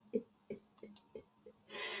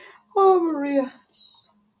Oh, Maria.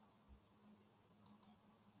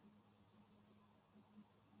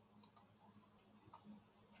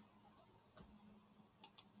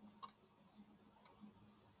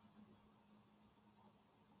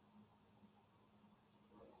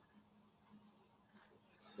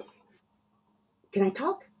 Can I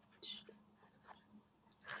talk?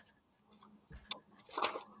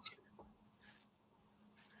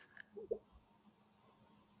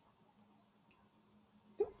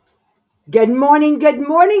 Good morning,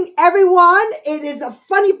 everyone. It is a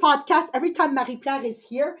funny podcast. Every time Marie-Pierre is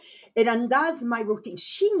here, it undoes my routine.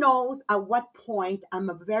 She knows at what point I'm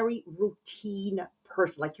a very routine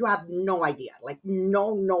person. Like you have no idea, like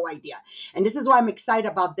no idea. And this is why I'm excited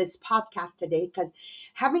about this podcast today, because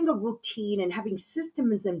having a routine and having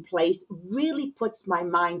systems in place really puts my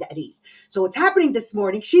mind at ease. So what's happening this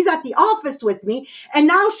morning, she's at the office with me, and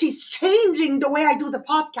now she's changing the way I do the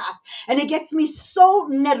podcast. And it gets me so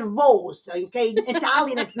nervoso. Okay, in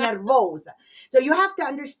Italian, it's nervosa. So you have to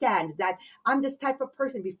understand that I'm this type of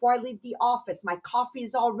person. Before I leave the office, my coffee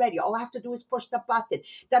is all ready. All I have to do is push the button.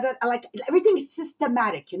 Like everything is systematic.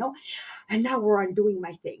 And now we're on doing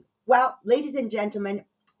my thing. Well, ladies and gentlemen,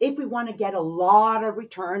 if we want to get a lot of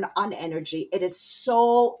return on energy, it is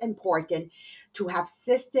so important to have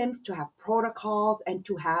systems, to have protocols, and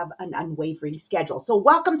to have an unwavering schedule. So,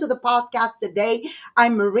 welcome to the podcast today.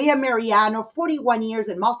 I'm Maria Mariano, 41 years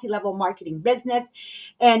in multi-level marketing business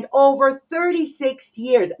and over 36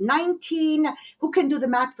 years. Who can do the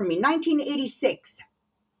math for me? 1986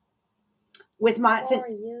 with my More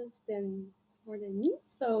years than more than me,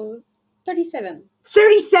 so 37.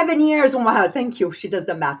 37 years. Wow, thank you. She does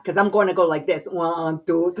the math because I'm going to go like this. 1,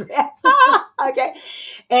 2, 3. Okay.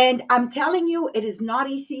 And I'm telling you, it is not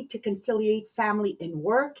easy to conciliate family and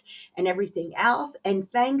work and everything else. And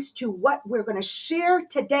thanks to what we're going to share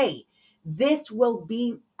today, this will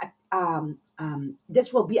be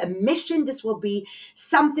this will be a mission. This will be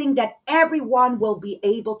something that everyone will be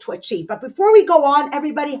able to achieve. But before we go on,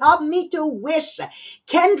 everybody help me to wish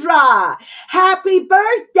Kendra happy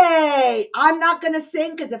birthday. I'm not going to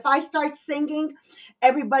sing because if I start singing,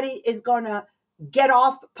 everybody is going to get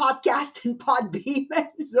off podcast and Podbeam and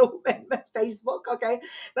Zoom and Facebook. Okay.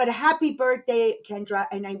 But happy birthday, Kendra.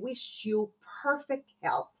 And I wish you perfect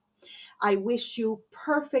health. I wish you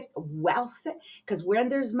perfect wealth because when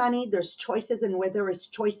there's money, there's choices. And where there is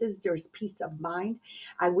choices, there's peace of mind.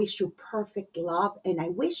 I wish you perfect love and I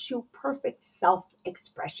wish you perfect self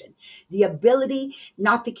expression. The ability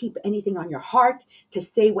not to keep anything on your heart, to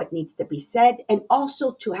say what needs to be said, and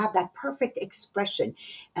also to have that perfect expression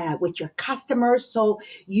with your customers. So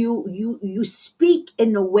you speak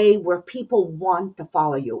in a way where people want to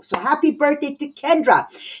follow you. So happy birthday to Kendra.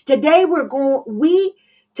 Today,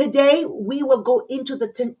 we will go into the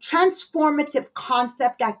transformative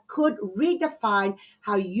concept that could redefine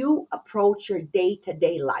how you approach your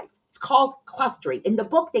day-to-day life. It's called clustering. In the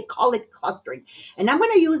book, they call it clustering. And I'm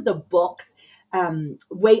going to use the book's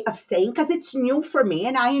way of saying because it's new for me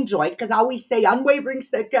and I enjoy it because I always say unwavering,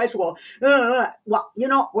 schedule. Well,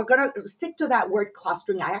 we're going to stick to that word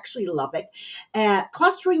clustering. I actually love it.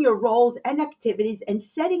 Clustering your roles and activities and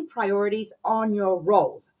setting priorities on your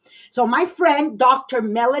roles. So my friend, Dr.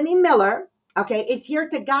 Melanie Miller, okay, is here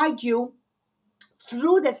to guide you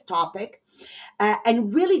through this topic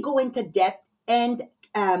and really go into depth and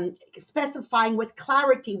specifying with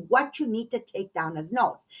clarity what you need to take down as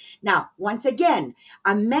notes. Now, once again,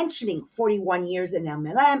 I'm mentioning 41 years in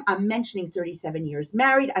MLM. I'm mentioning 37 years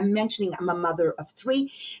married. I'm mentioning I'm a mother of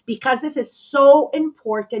 3 because this is so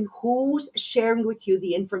important who's sharing with you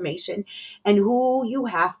the information and who you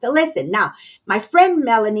have to listen. Now, my friend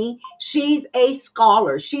Melanie, she's a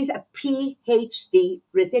scholar. She's a PhD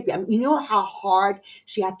recipient. I mean, you know how hard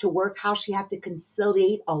she had to work, how she had to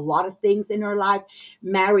conciliate a lot of things in her life.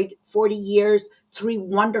 Married 40 years, 3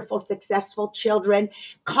 wonderful, successful children,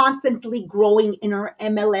 constantly growing in her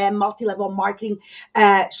MLM, multi-level marketing.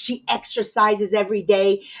 She exercises every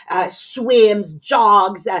day, swims,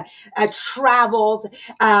 jogs, travels,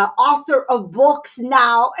 author of books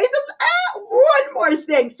now. It is one more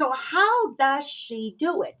thing. So how does she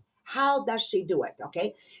do it? How does she do it?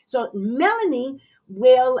 Okay. So Melanie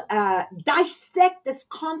will dissect this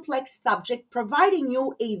complex subject, providing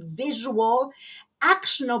you a visual,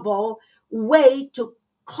 actionable way to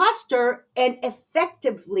cluster and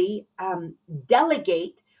effectively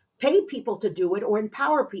delegate, pay people to do it, or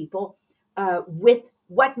empower people with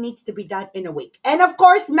what needs to be done in a week. And of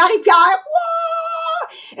course, Marie-Pierre,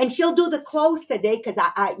 and she'll do the close today because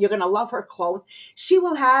you're going to love her close. She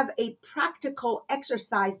will have a practical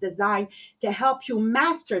exercise designed to help you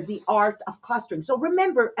master the art of clustering. So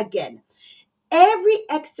remember, again, Every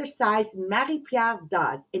exercise Marie-Pierre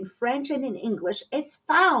does in French and in English is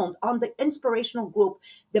found on the inspirational group,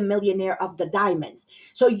 The Millionaire of the Diamonds.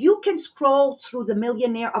 So you can scroll through the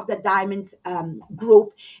Millionaire of the Diamonds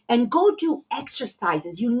group and go do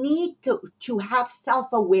exercises. You need to have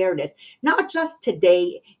self-awareness, not just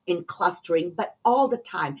today in clustering, but all the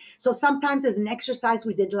time. So sometimes there's an exercise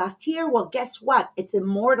we did last year. Well, guess what? It's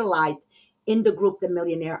immortalized in the group, The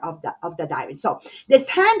Millionaire of the Diamond. So this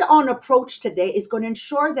hand-on approach today is going to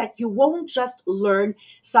ensure that you won't just learn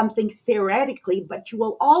something theoretically, but you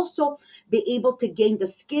will also be able to gain the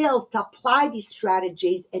skills to apply these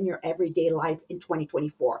strategies in your everyday life in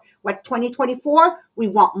 2024. What's 2024? We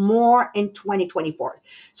want more in 2024.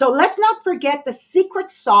 So let's not forget the secret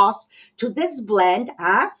sauce to this blend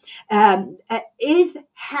is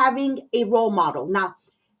having a role model. Now,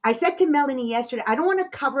 I said to Melanie yesterday, I don't want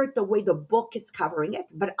to cover it the way the book is covering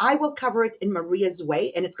it, but I will cover it in Maria's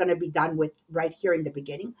way, and it's going to be done with right here in the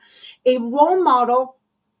beginning. A role model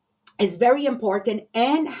is very important,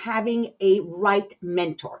 and having a right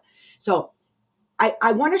mentor. So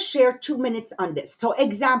I want to share 2 minutes on this. So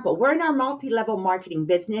example, we're in our multi-level marketing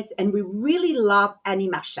business, and we really love Annie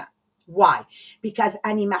Marchand. Why? Because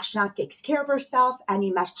Annie Marchand takes care of herself.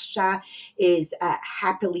 Annie Marchand is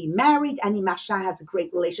happily married. Annie Marchand has a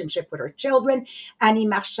great relationship with her children. Annie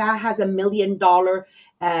Marchand has $1 million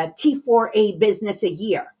T4A business a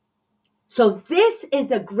year. So this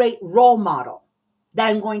is a great role model that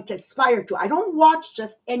I'm going to aspire to. I don't watch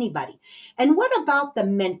just anybody. And what about the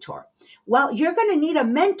mentor? Well, you're going to need a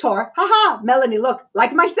mentor. Haha, Melanie, look,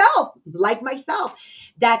 like myself.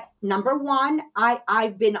 That number one,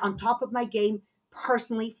 I've been on top of my game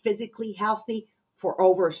personally, physically healthy for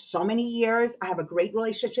over so many years. I have a great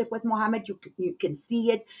relationship with Mohammed. You can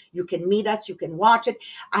see it. You can meet us. You can watch it.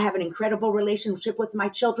 I have an incredible relationship with my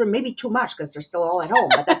children, maybe too much because they're still all at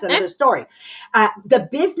home, but that's another story. The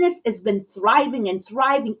business has been thriving and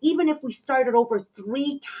thriving. Even if we started over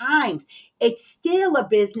 3 times, it's still a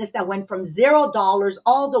business that went from $0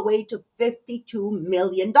 all the way to $52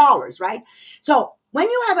 million, right? So when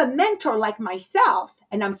you have a mentor like myself,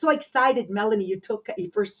 and I'm so excited, Melanie, you took a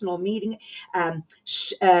personal meeting.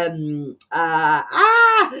 Sherry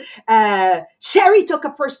took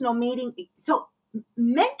a personal meeting. So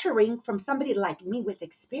mentoring from somebody like me with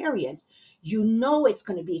experience, you know it's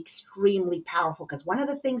going to be extremely powerful, because one of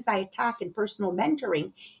the things I attack in personal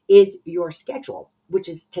mentoring is your schedule, which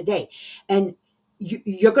is today. And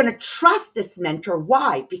you're going to trust this mentor.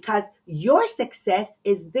 Why? Because your success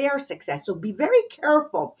is their success. So be very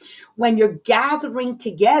careful when you're gathering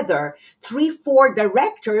together 3, 4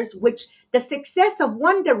 directors, which the success of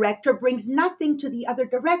one director brings nothing to the other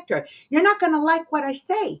director. You're not going to like what I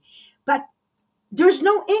say, but there's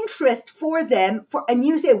no interest for them and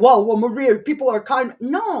you say, well, Maria, people are kind.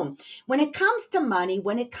 No, when it comes to money,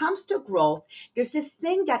 when it comes to growth, there's this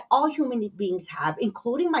thing that all human beings have,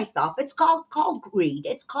 including myself. It's called greed.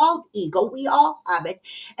 It's called ego. We all have it.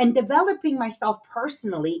 And developing myself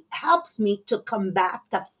personally helps me to combat,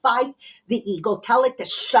 to fight the ego, tell it to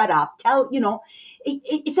shut up,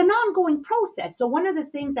 it's an ongoing process. So one of the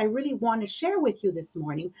things I really want to share with you this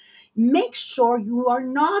morning, make sure you are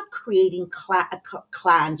not creating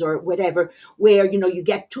clans or whatever, where, you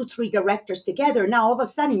get 2, 3 directors together. Now, all of a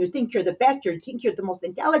sudden, you think you're the best, you think you're the most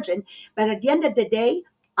intelligent. But at the end of the day,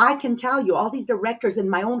 I can tell you, all these directors in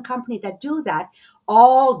my own company that do that,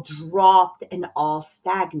 all dropped and all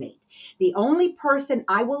stagnate. The only person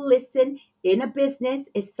I will listen in a business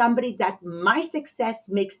is somebody that my success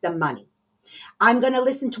makes them money. I'm going to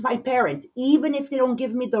listen to my parents, even if they don't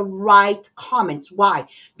give me the right comments. Why?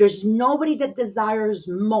 There's nobody that desires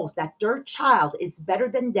most that their child is better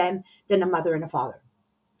than them, than a mother and a father.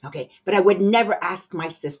 Okay. But I would never ask my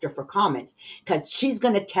sister for comments, because she's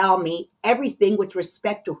going to tell me everything with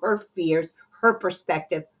respect to her fears, her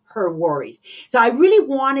perspective, her worries. So I really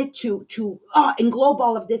wanted to englobe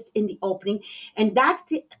all of this in the opening. And that's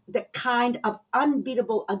the kind of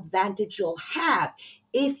unbeatable advantage you'll have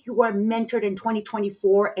if you are mentored in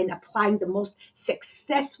 2024 and applying the most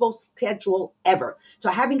successful schedule ever. So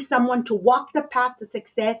having someone to walk the path to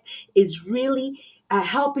success is really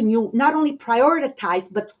helping you not only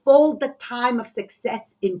prioritize, but fold the time of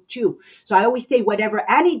success in 2. So I always say, whatever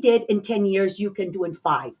Annie did in 10 years, you can do in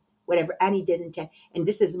 5. Whatever Annie did in 10. And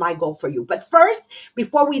this is my goal for you. But first,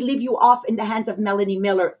 before we leave you off in the hands of Melanie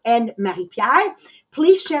Miller and Marie-Pierre,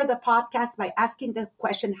 please share the podcast by asking the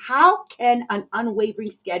question, how can an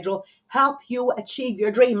unwavering schedule help you achieve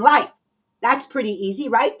your dream life? That's pretty easy,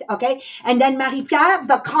 right? Okay. And then Marie-Pierre,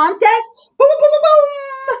 the contest. Boom, boom, boom, boom,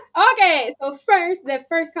 boom. Okay, so first, the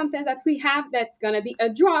first contest that we have that's gonna be a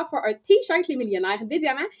draw for a t-shirt Les Millionnaires des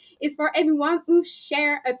Diamants is for everyone who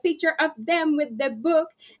share a picture of them with the book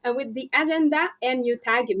and with the agenda, and you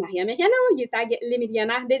tag Maria Meriano, you tag Les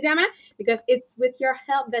Millionnaires des Diamants, because it's with your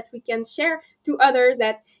help that we can share to others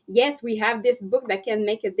that yes, we have this book that can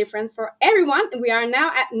make a difference for everyone. We are now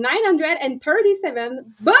at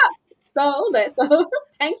 937 books sold. So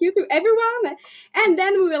thank you to everyone. And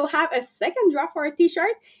then we will have a second draw for a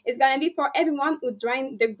t-shirt. It's going to be for everyone who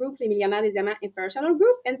joined the group Les Millionnaires des Diamants Inspirational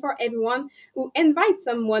Group, and for everyone who invites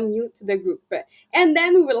someone new to the group. And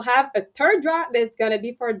then we will have a third draw that's going to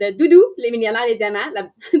be for the doudou Les Millionnaires des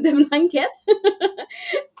Diamants, the blanket,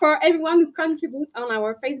 for everyone who contributes on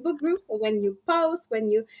our Facebook group. So when you post, when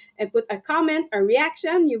you put a comment, a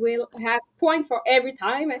reaction, you will have point for every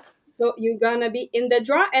time. So you're gonna be in the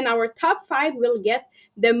draw, and our top five will get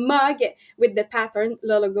the mug with the pattern,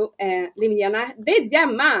 le logo, Les Millionnaires des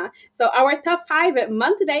Diamants. So our top five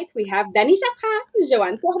month to date, we have Dani Chafra,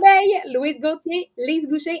 Joanne Corbeil, Louise Gauthier, Lise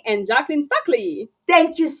Boucher, and Jacqueline Stockley.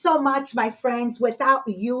 Thank you so much, my friends. Without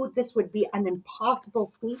you, this would be an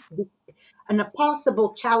impossible feat, an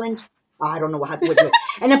impossible challenge. I don't know how to do it.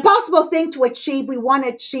 An impossible thing to achieve. We want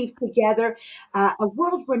to achieve together a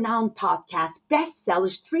world renowned podcast,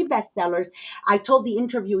 bestsellers, three bestsellers. I told the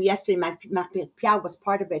interview yesterday, Pierre was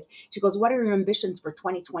part of it. She goes, "What are your ambitions for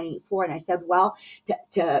 2024?" And I said, well,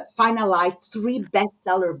 to finalize three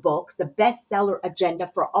bestseller books, the bestseller agenda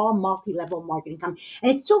for all multi level marketing companies.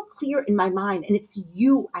 And it's so clear in my mind, and it's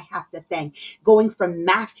you I have to thank. Going from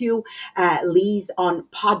Matthew Lee's on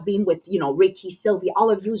Podbean with, Ricky, Sylvie,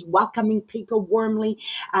 all of yous welcoming people warmly,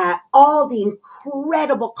 all the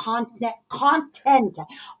incredible content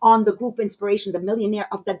on the group Inspiration, the Millionaire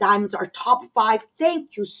of the Diamonds, our top five.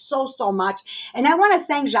 Thank you so, so much. And I want to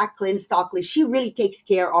thank Jacqueline Stockley. She really takes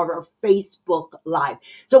care of our Facebook Live.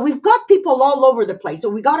 So we've got people all over the place. So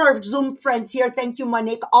we got our Zoom friends here. Thank you,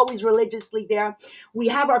 Monique, always religiously there. We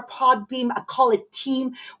have our Podbeam, I call it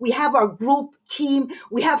team. We have our group team.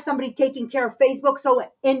 We have somebody taking care of Facebook. So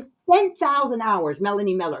in 10,000 hours,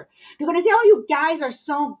 Melanie Miller, you're going to say, oh, you guys are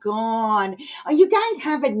so gone. Oh, you guys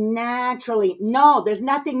have it naturally. No, there's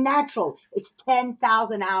nothing natural. It's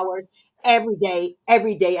 10,000 hours every day,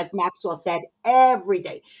 as Maxwell said, every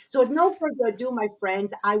day. So with no further ado, my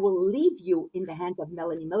friends, I will leave you in the hands of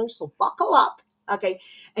Melanie Miller. So buckle up. Okay,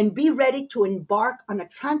 and be ready to embark on a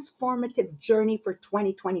transformative journey for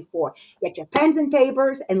 2024. Get your pens and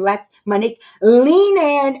papers, and let's, Monique, lean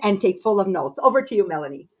in and take full of notes. Over to you,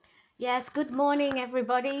 Melanie. Yes, good morning,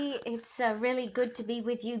 everybody. It's really good to be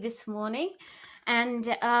with you this morning.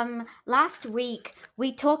 And last week,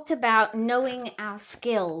 we talked about knowing our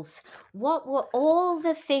skills. What were all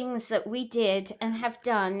the things that we did and have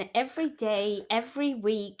done every day, every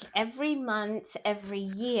week, every month, every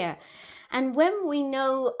year? And when we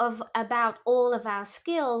know about all of our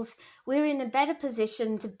skills, we're in a better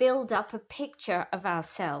position to build up a picture of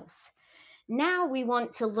ourselves. Now we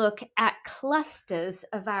want to look at clusters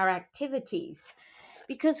of our activities,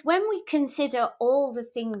 because when we consider all the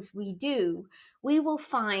things we do, we will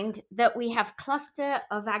find that we have cluster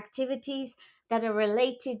of activities that are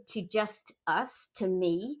related to just us, to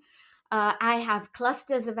me. I have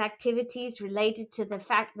clusters of activities related to the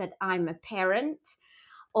fact that I'm a parent,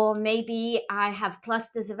 or maybe I have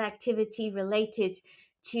clusters of activity related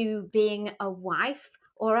to being a wife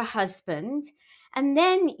or a husband. And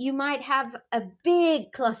then you might have a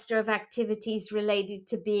big cluster of activities related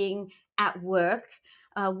to being at work.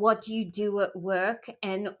 What do you do at work,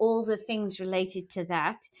 and all the things related to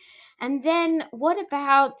that? And then what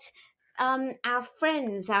about our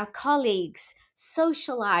friends, our colleagues,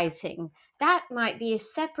 socializing? That might be a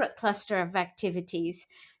separate cluster of activities.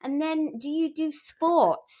 And then, do you do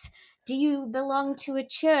sports? Do you belong to a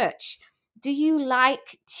church? Do you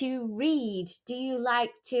like to read? Do you like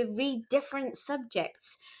to read different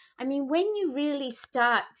subjects? I mean, when you really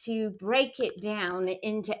start to break it down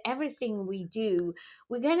into everything we do,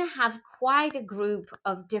 we're going to have quite a group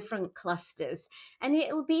of different clusters, and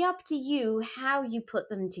it'll be up to you how you put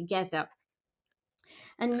them together.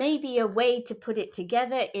 And maybe a way to put it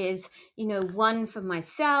together is, one for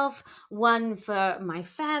myself, one for my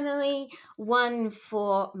family, one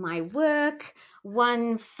for my work,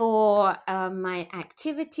 one for my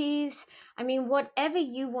activities. I mean, whatever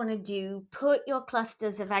you want to do, put your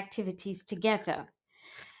clusters of activities together.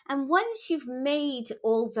 And once you've made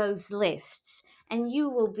all those lists, and you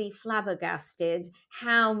will be flabbergasted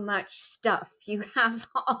how much stuff you have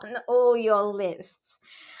on all your lists.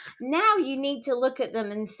 Now you need to look at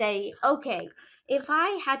them and say, okay, if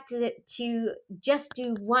I had to just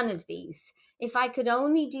do one of these, if I could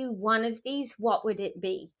only do one of these, what would it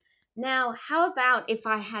be? Now, how about if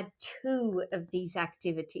I had two of these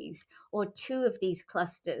activities or two of these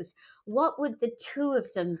clusters? What would the two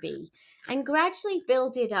of them be? And gradually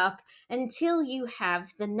build it up until you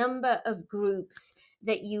have the number of groups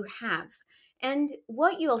that you have. And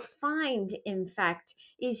what you'll find, in fact,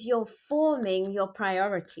 is you're forming your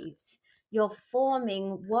priorities. You're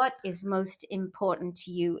forming what is most important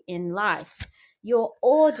to you in life. You're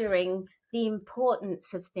ordering the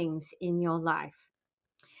importance of things in your life.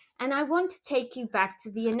 And I want to take you back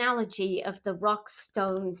to the analogy of the rocks,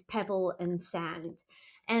 stones, pebble, and sand.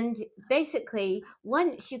 And basically,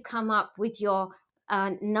 once you come up with your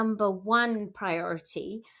number one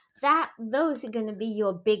priority, that those are going to be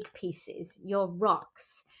your big pieces, your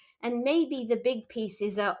rocks. And maybe the big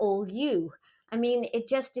pieces are all you. I mean, it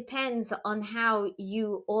just depends on how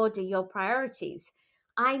you order your priorities.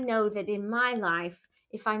 I know that in my life,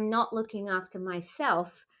 if I'm not looking after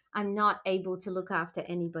myself, I'm not able to look after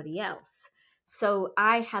anybody else. So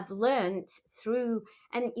I have learned through,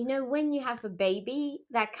 and you know, when you have a baby,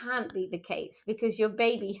 that can't be the case because your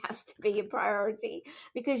baby has to be a priority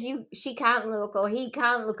because she can't look or he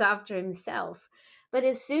can't look after himself. But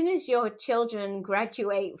as soon as your children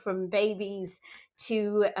graduate from babies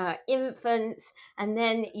to infants, and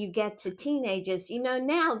then you get to teenagers, you know,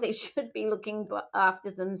 now they should be looking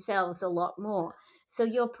after themselves a lot more. So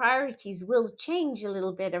your priorities will change a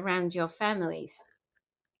little bit around your families.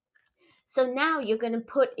 So now you're going to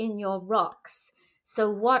put in your rocks. So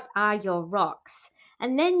what are your rocks?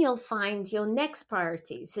 And then you'll find your next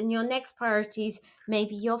priorities. And your next priorities may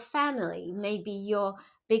be your family, maybe your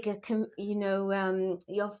bigger,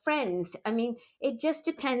 your friends. I mean, it just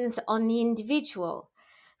depends on the individual.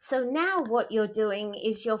 So now what you're doing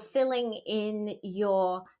is you're filling in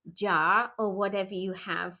your jar or whatever you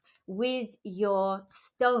have with your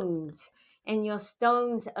stones. And your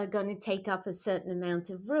stones are going to take up a certain amount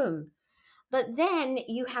of room. But then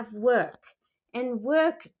you have work, and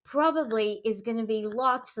work probably is going to be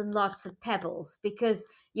lots and lots of pebbles because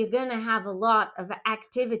you're going to have a lot of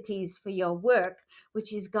activities for your work,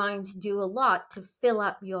 which is going to do a lot to fill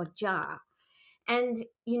up your jar. And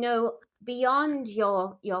you know, beyond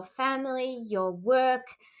your family, your work,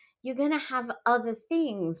 you're going to have other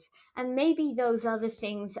things, and maybe those other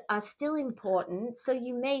things are still important, so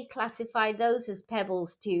you may classify those as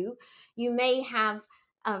pebbles too. You may have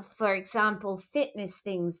for example, fitness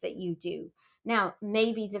things that you do. Now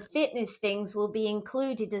maybe the fitness things will be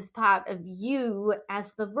included as part of you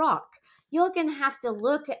as the rock. You're going to have to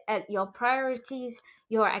look at your priorities,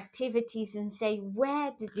 your activities, and say,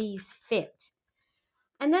 where do these fit?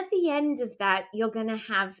 And at the end of that, you're going to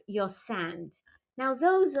have your sand. Now,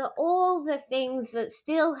 those are all the things that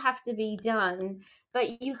still have to be done,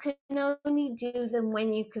 but you can only do them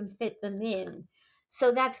when you can fit them in.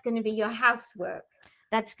 So that's going to be your housework.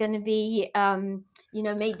 That's going to be,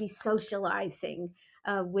 maybe socializing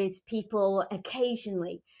with people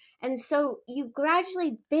occasionally. And so you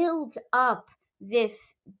gradually build up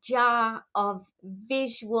this jar of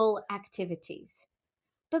visual activities.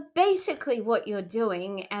 But basically, what you're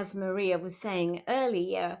doing, as Maria was saying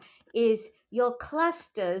earlier, is your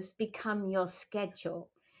clusters become your schedule.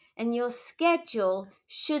 And your schedule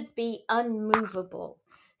should be unmovable.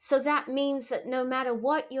 So that means that no matter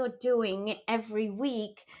what you're doing every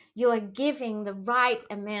week, you're giving the right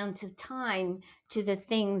amount of time to the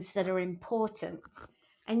things that are important.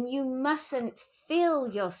 And you mustn't fill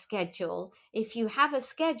your schedule. If you have a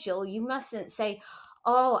schedule, you mustn't say,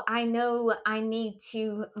 oh, I know I need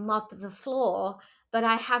to mop the floor, but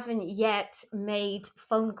I haven't yet made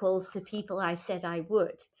phone calls to people I said I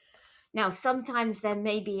would. Now, sometimes there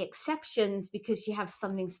may be exceptions because you have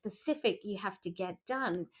something specific you have to get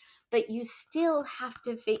done, but you still have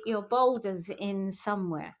to fit your boulders in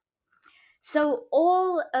somewhere. So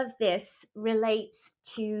all of this relates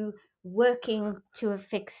to working to a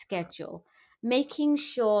fixed schedule, making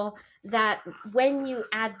sure that when you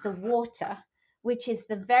add the water, which is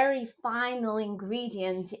the very final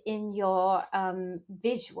ingredient in your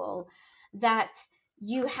visual, that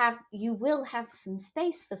you will have some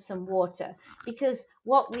space for some water, because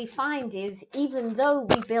what we find is even though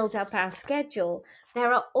we build up our schedule,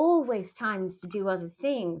 there are always times to do other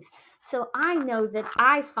things. So I know that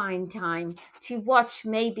I find time to watch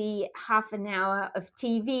maybe half an hour of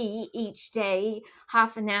TV each day,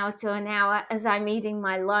 half an hour to an hour as I'm eating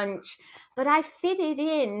my lunch, but I fit it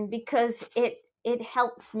in because it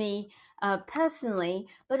helps me personally,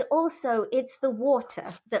 but also it's the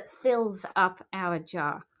water that fills up our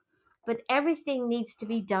jar. But everything needs to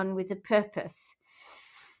be done with a purpose.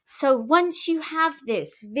 So once you have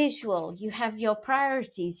this visual, you have your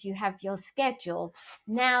priorities, you have your schedule,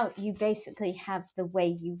 now you basically have the way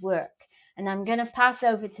you work. And I'm going to pass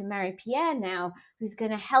over to Marie-Pierre now, who's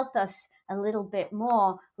going to help us a little bit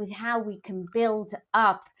more with how we can build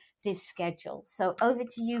up this schedule. So over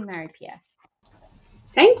to you, Marie-Pierre.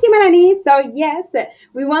 Thank you, Melanie. So, yes,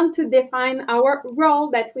 we want to define our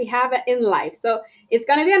role that we have in life. So, it's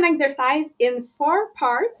going to be an exercise in 4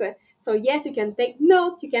 parts. So, yes, you can take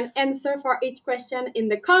notes, you can answer for each question in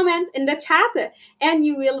the comments, in the chat, and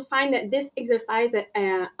you will find this exercise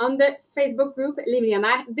on the Facebook group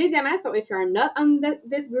Millionnaires, Diamants. So, if you're not on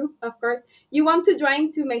this group, of course, you want to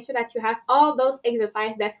join to make sure that you have all those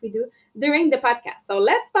exercises that we do during the podcast. So,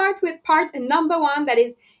 let's start with part number 1, that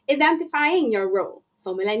is identifying your role.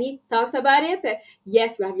 So Melanie talks about it.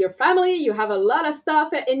 Yes, you have your family, you have a lot of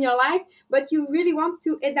stuff in your life, but you really want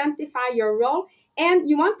to identify your role, and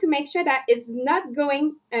you want to make sure that it's not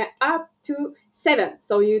going up to 7.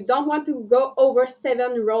 So you don't want to go over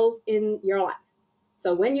 7 roles in your life.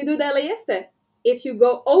 So when you do the list, if you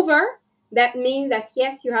go over, that means that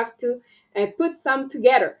yes, you have to put some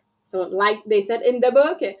together. So like they said in the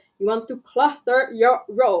book, you want to cluster your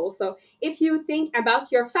roles. So if you think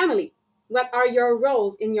about your family, what are your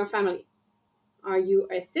roles in your family? Are you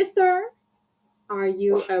a sister? Are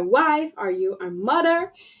you a wife? Are you a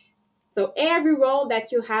mother? So every role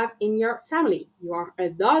that you have in your family, you are a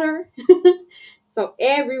daughter. So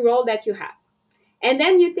every role that you have. And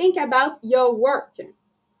then you think about your work.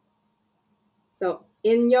 So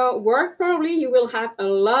in your work, probably you will have a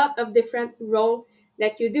lot of different roles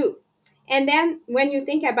that you do. And then when you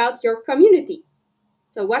think about your community,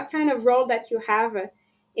 so what kind of role that you have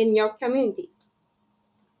in your community?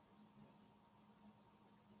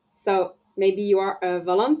 So maybe you are a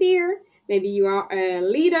volunteer, maybe you are a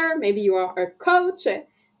leader, maybe you are a coach.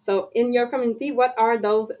 So in your community, what are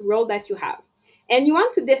those roles that you have? And you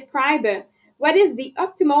want to describe what is the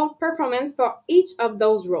optimal performance for each of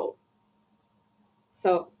those roles.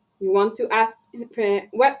 So you want to ask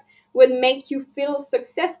what would make you feel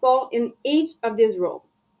successful in each of these roles?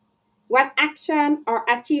 What action or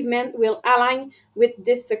achievement will align with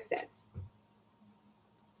this success?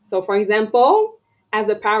 So for example, as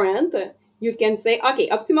a parent, you can say, okay,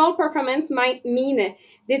 optimal performance might mean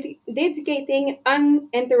dedicating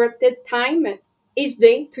uninterrupted time each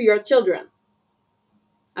day to your children.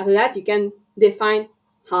 After that, you can define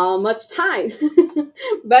how much time,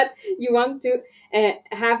 but you want to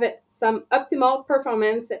have some optimal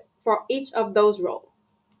performance for each of those roles.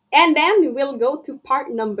 And then we will go to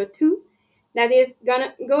part number 2, that is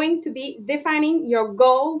going to be defining your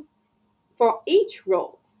goals for each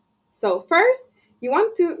role. So first, you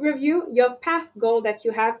want to review your past goal that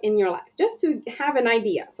you have in your life, just to have an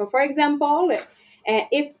idea. So for example,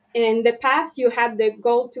 if in the past you had the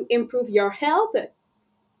goal to improve your health,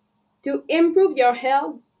 did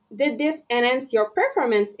this enhance your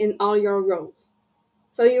performance in all your roles?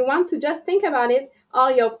 So you want to just think about it,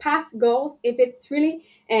 all your past goals, if it's really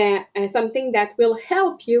something that will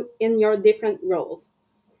help you in your different roles.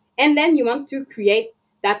 And then you want to create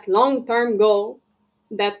that long-term goal,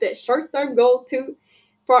 that short-term goal too,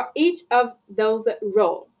 for each of those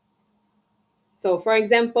roles. So for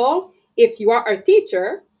example, if you are a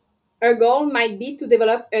teacher, a goal might be to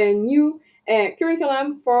develop a new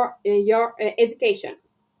curriculum for your education.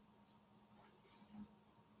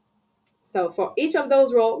 So for each of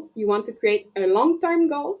those roles, you want to create a long-term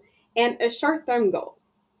goal and a short-term goal.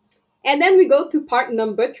 And then we go to part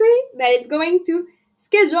number 3, that is going to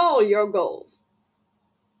schedule your goals.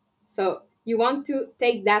 So you want to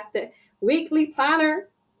take that weekly planner,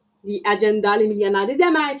 the agenda Les Millionnaires des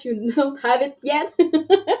Diamants, if you don't have it yet,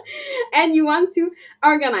 and you want to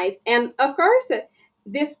organize. And of course,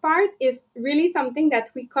 this part is really something that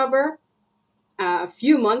we cover a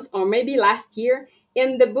few months or maybe last year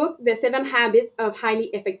in the book, The 7 Habits of Highly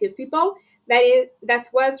Effective People. That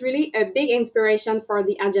was really a big inspiration for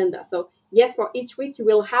the agenda. So yes, for each week, you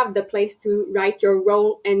will have the place to write your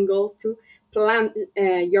role and goals to plan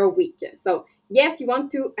your week. So yes, you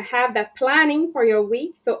want to have that planning for your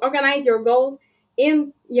week. So organize your goals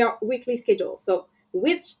in your weekly schedule. So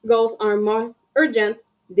which goals are most urgent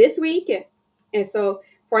this week? And so,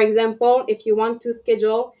 for example, if you want to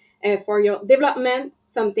schedule for your development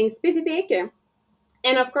something specific,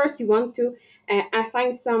 and of course, you want to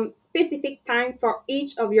assign some specific time for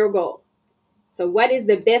each of your goals. So what is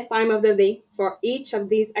the best time of the day for each of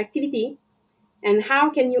these activities? And how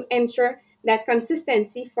can you ensure that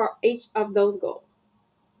consistency for each of those goals?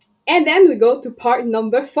 And then we go to part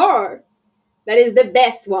number 4. That is the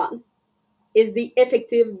best one, is the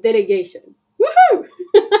effective delegation. Woohoo!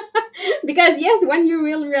 Because yes, when you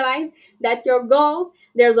will realize that your goals,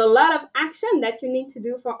 there's a lot of action that you need to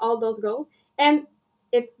do for all those goals, and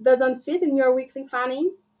it doesn't fit in your weekly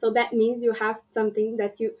planning, so that means you have something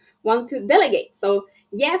that you want to delegate. So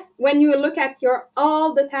yes, when you look at your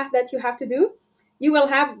all the tasks that you have to do, you will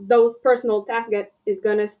have those personal tasks that is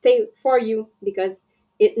gonna stay for you because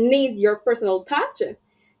it needs your personal touch.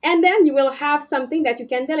 And then you will have something that you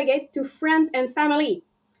can delegate to friends and family,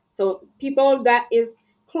 so people that is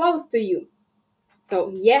close to you.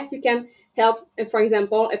 So yes, you can help, for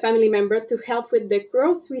example, a family member to help with the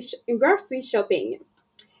grocery shopping.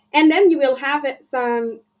 And then you will have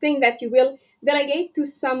something that you will delegate to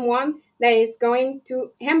someone that is going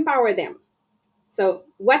to empower them. So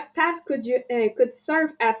what task could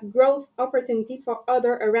serve as growth opportunity for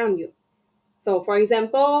other around you? So for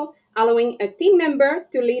example, allowing a team member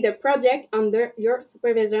to lead a project under your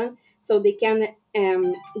supervision so they can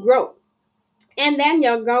grow. And then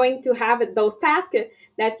you're going to have those tasks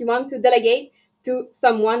that you want to delegate to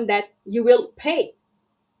someone that you will pay,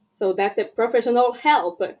 so that the professional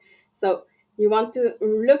help. So you want to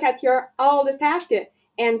look at your all the tasks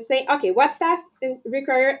and say, okay, what tasks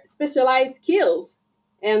require specialized skills?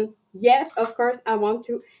 And yes, of course, I want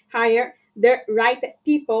to hire the right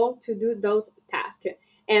people to do those tasks.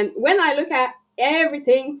 And when I look at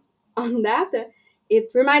everything on that,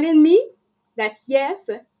 it reminded me that yes,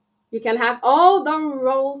 you can have all those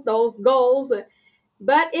roles, those goals,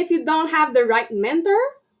 but if you don't have the right mentor,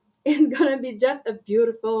 it's gonna be just a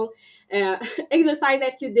beautiful uh, exercise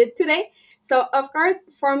that you did today. So of course,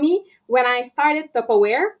 for me, when I started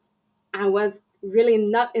Tupperware, I was really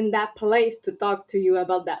not in that place to talk to you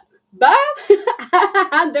about that. But I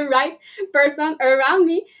had the right person around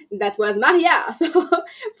me. That was Maria. So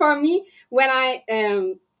for me, when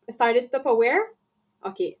I started Tupperware,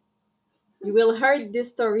 okay, you will heard this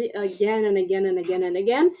story again and again and again and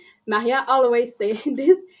again. Maria always say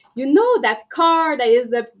this. You know that car that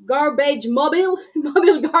is a garbage mobile,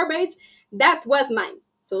 mobile garbage? That was mine.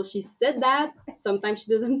 So she said that. Sometimes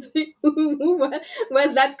she doesn't say who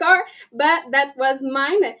was that car, but that was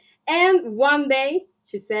mine. And one day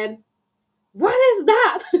she said, what is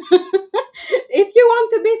that? If you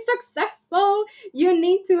want to be successful, you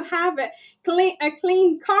need to have a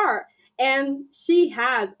clean car. And she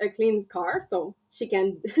has a clean car, so she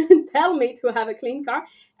can tell me to have a clean car.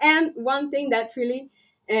 And one thing that really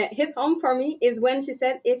hit home for me is when she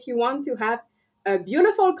said, if you want to have a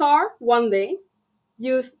beautiful car one day,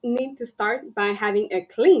 you need to start by having a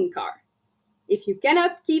clean car. If you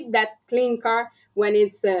cannot keep that clean car when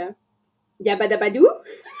it's yabadabadoo,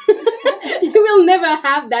 you will never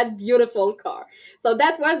have that beautiful car. So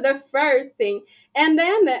that was the first thing. And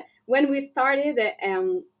then when we started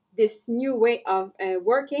this new way of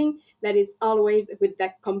working, that is always with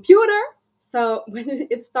the computer. So when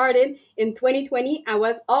it started in 2020, I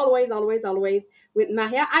was always with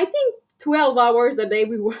Maria. I think 12 hours a day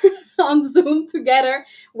we were on Zoom together,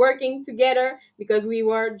 working together, because we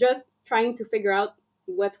were just trying to figure out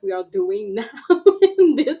what we are doing now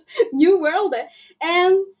in this new world.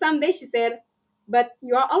 And someday she said, but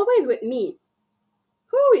you are always with me.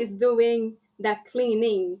 Who is doing that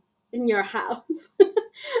cleaning in your house?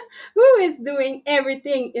 Who is doing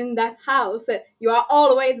everything in that house? You are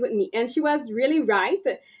always with me. And she was really right,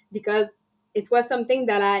 because it was something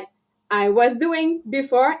that I was doing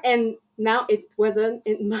before, and now it wasn't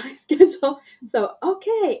in my schedule. So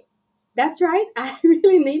okay, that's right. I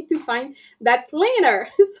really need to find that cleaner.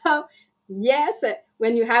 So yes,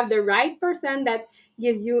 when you have the right person that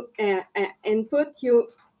gives you input,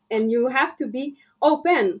 you have to be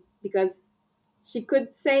open, because she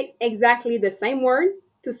could say exactly the same word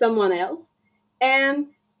to someone else, and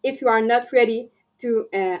if you are not ready to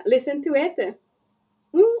listen to it,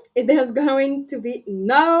 there's going to be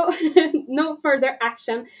no no further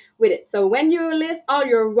action with it. So when you list all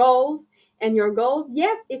your roles and your goals,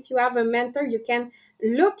 yes, if you have a mentor, you can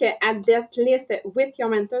look at that list with your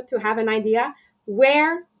mentor to have an idea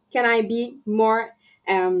where can I be more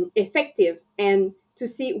effective, and to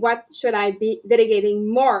see what should I be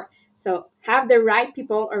delegating more. So have the right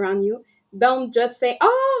people around you. Don't just say,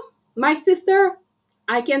 oh, my sister,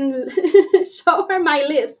 I can show her my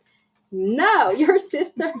list. No, your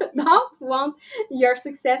sister don't want your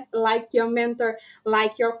success like your mentor,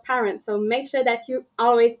 like your parents. So make sure that you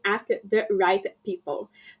always ask the right people.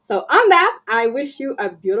 So on that, I wish you a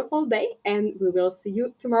beautiful day, and we will see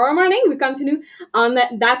you tomorrow morning. We continue on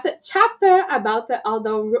that chapter about all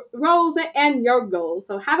the roles and your goals.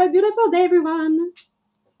 So have a beautiful day, everyone.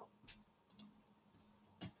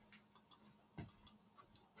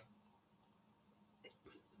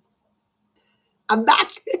 I'm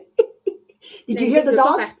back. Did Mais you hear Vic the veut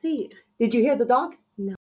pas dogs? partir. Did you hear the dogs?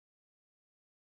 Non.